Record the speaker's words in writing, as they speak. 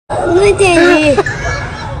não entendi.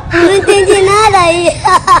 Não entendi nada aí.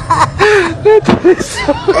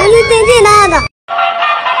 Eu não entendi nada.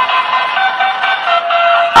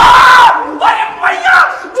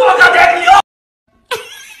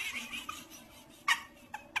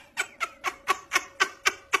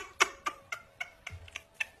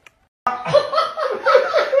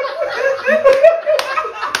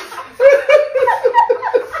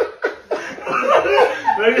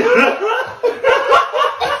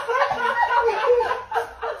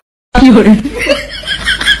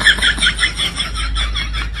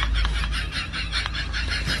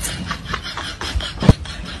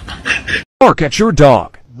 Bark at your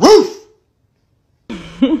dog. Woof!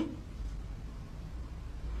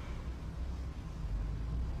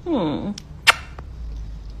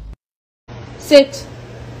 Sit.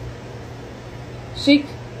 Chic.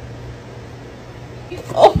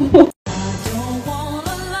 Oh.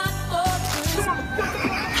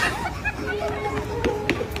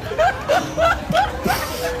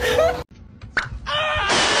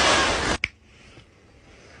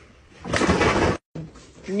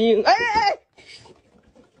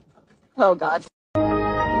 Oh God.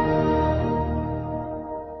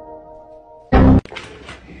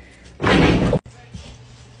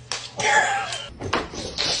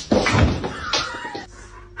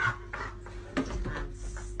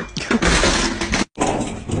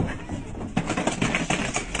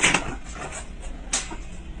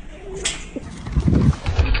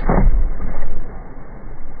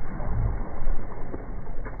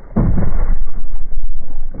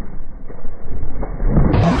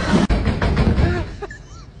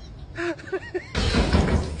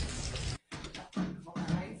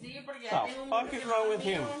 What the fuck is wrong with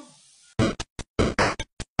him?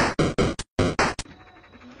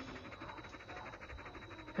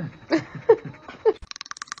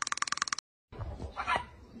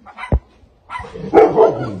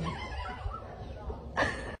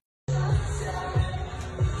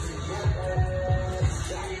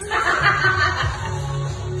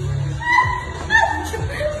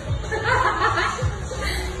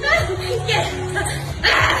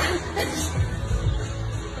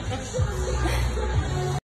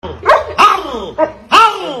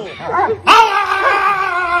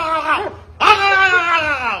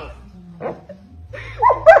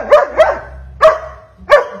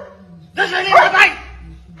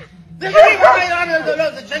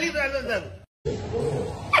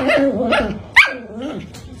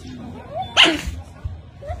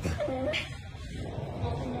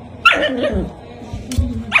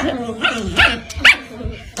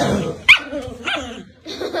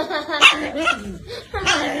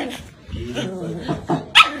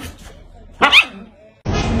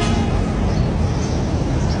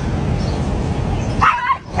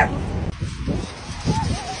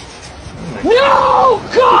 No!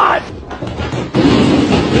 God!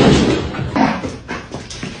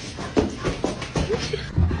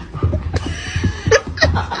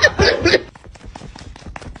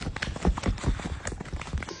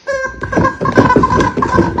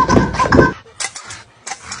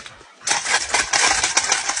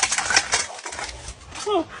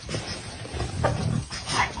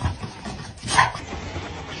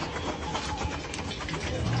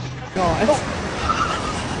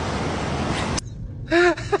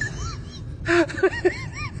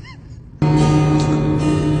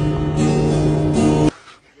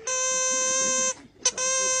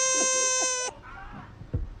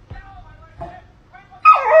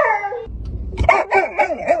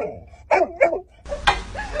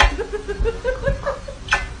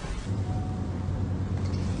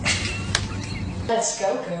 Let's go,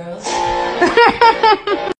 girls.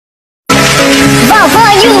 爆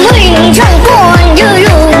发又会穿过又用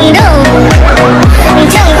的，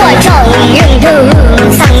将过照应的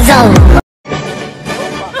创造。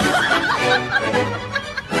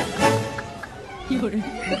有人。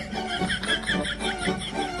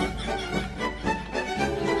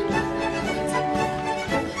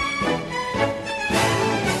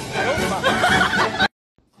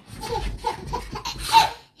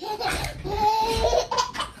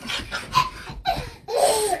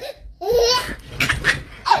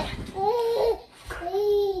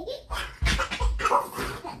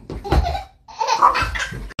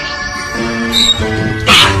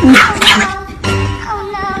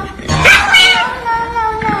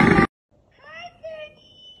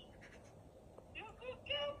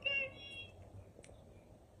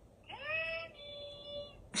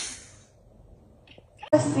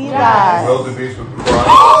See that. Well, the beast with the frog.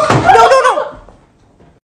 No, no, no!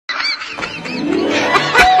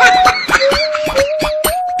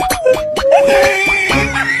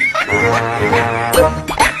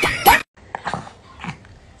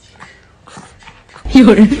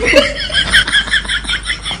 有人。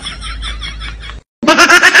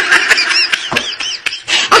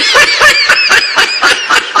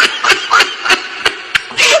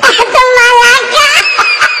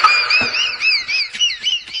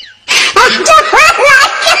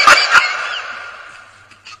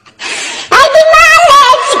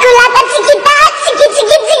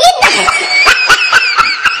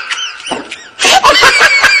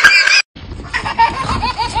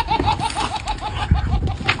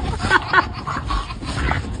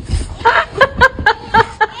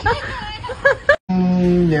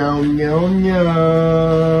Nhão, nhão,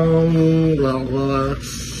 nhão.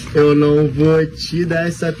 Eu não vou te dar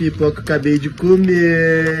essa pipoca que eu acabei de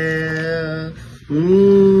comer. Eu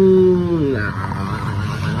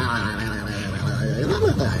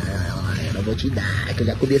não vou te dar, que eu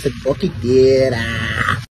já comi essa pipoca inteira.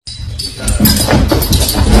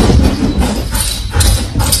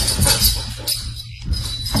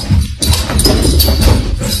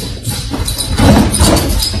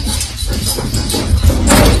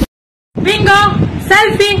 Bingo!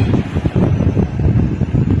 Selfie!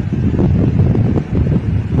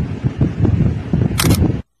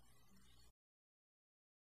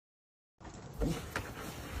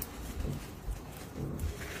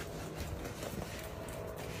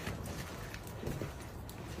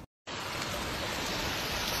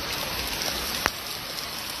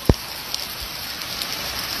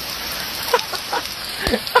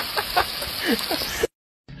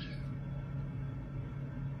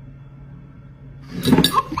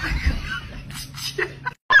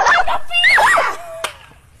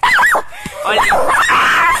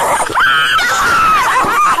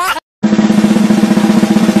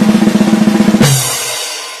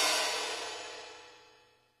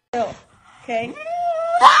 Okay.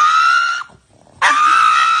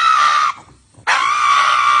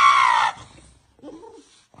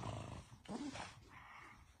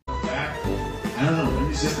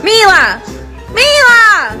 Mila! Mila!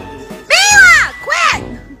 Mila! Quick!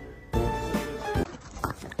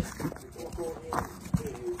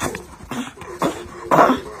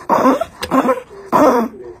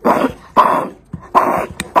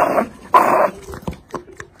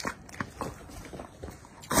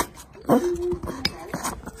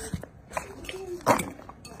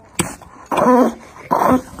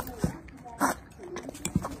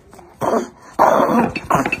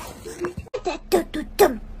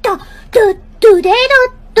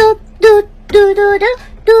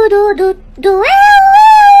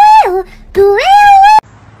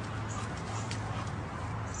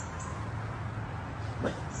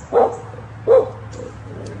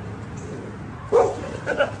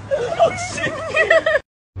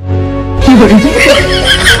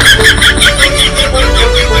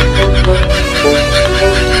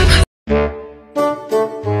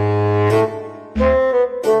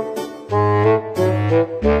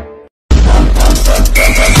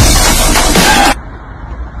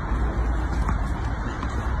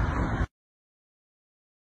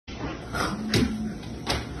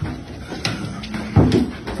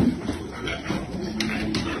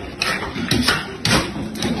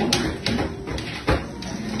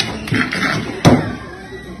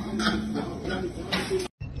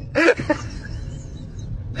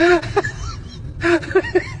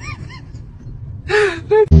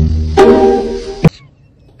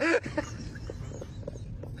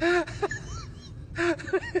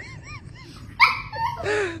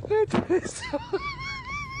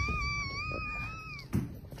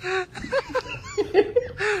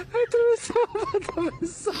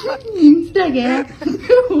 ಇನ್ಸ್ಟಾಗೆ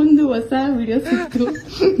ಒಂದು ಹೊಸ video ಸಿಕ್ತು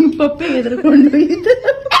ಪಪ್ಪೆ ಎದ್ರಕೊಂಡು ಇದ್ದು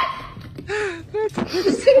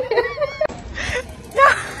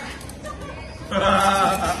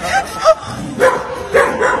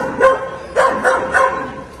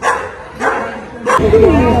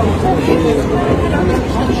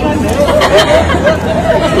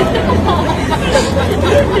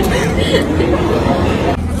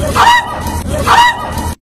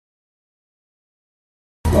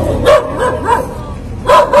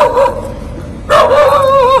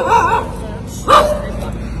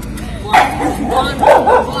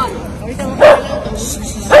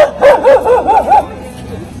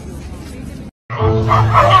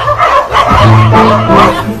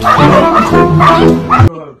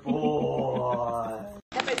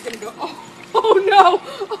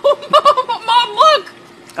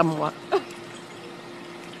What?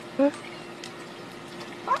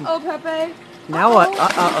 Uh-oh, Pepe. Now what?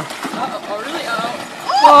 Uh-oh, really? Uh-oh.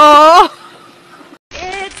 Oh!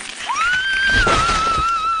 It's...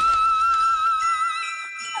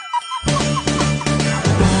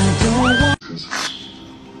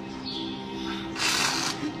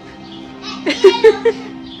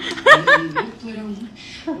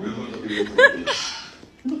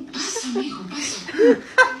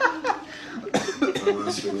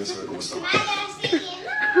 Ahora sí venía a saber cómo estaba.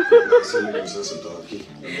 Decirle que se ha sentado aquí.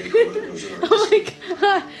 El médico va a reconocer una cosa.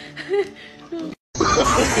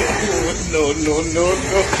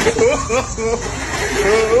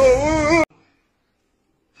 No.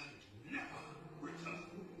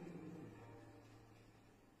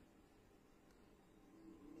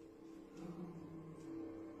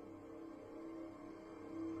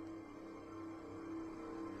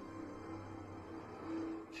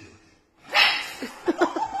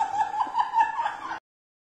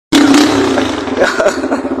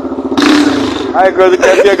 Aí quando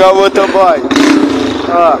quer pegar o motoboy.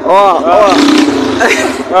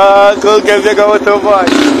 Quando quer pegar o motoboy.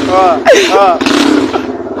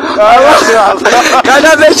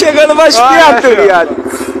 Cada vez chegando mais perto, viado.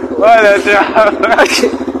 Olha,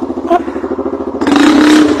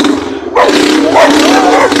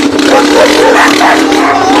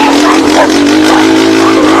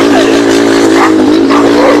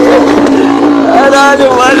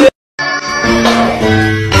 Caralho, mano.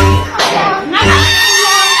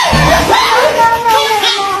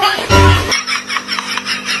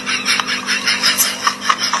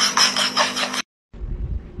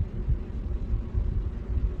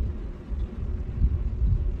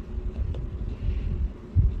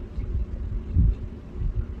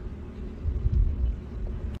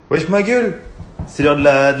 Wesh ma gueule, c'est l'heure de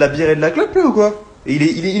la bière et de la clope là ou quoi? Et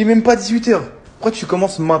il est même pas 18h. Pourquoi tu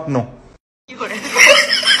commences maintenant?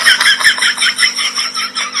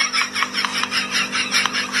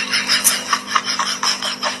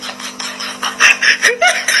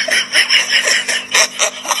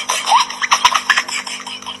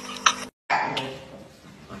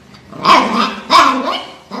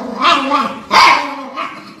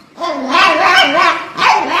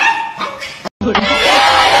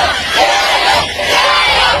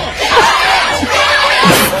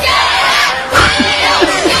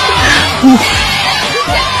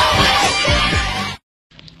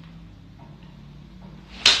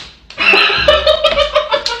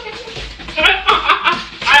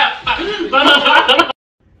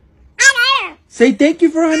 Say thank you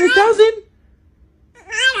for 100,000.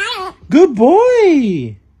 Good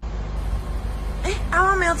boy. 阿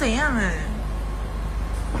汪没有怎样哎。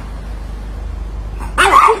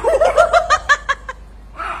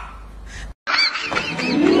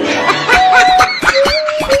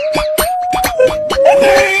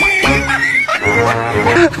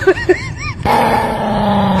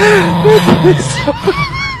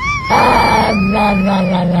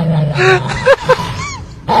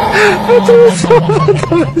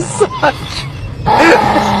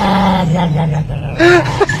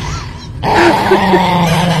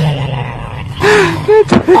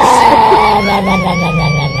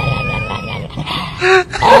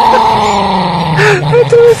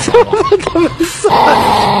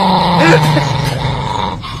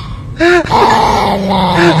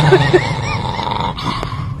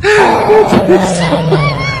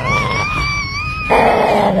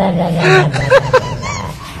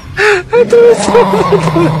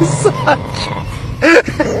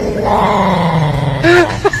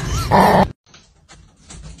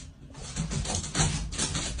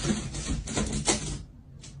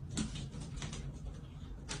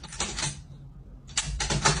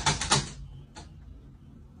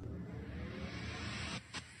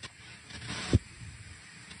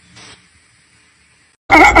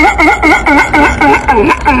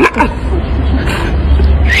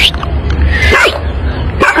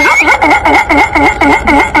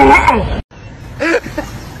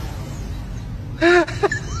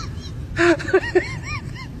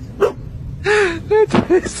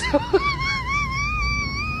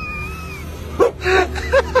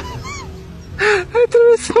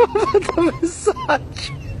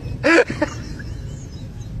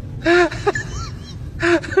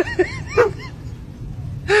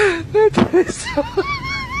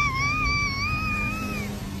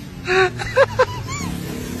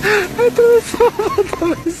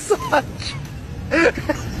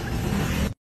mensagem.